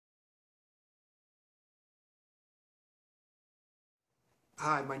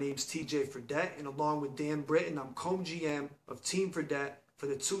Hi, my name's TJ Fredette, and along with Dan Britton, I'm co-GM of Team Fredette for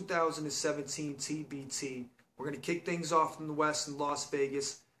the 2017 TBT. We're going to kick things off in the West in Las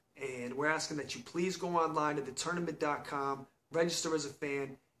Vegas, and we're asking that you please go online to thetournament.com, register as a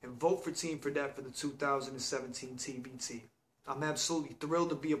fan, and vote for Team Fredette for the 2017 TBT. I'm absolutely thrilled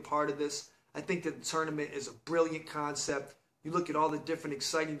to be a part of this. I think that the tournament is a brilliant concept. You look at all the different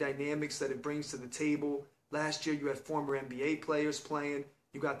exciting dynamics that it brings to the table. Last year you had former NBA players playing,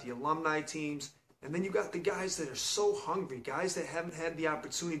 you got the alumni teams, and then you got the guys that are so hungry, guys that haven't had the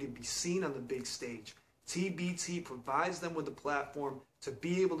opportunity to be seen on the big stage. TBT provides them with a platform to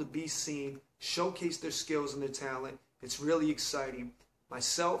be able to be seen, showcase their skills and their talent. It's really exciting.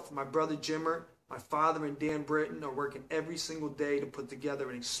 Myself, my brother Jimmer, my father and Dan Britton are working every single day to put together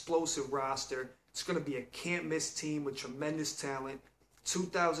an explosive roster. It's going to be a can't-miss team with tremendous talent.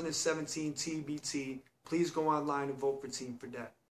 2017 TBT. Please go online and vote for Team Fredette.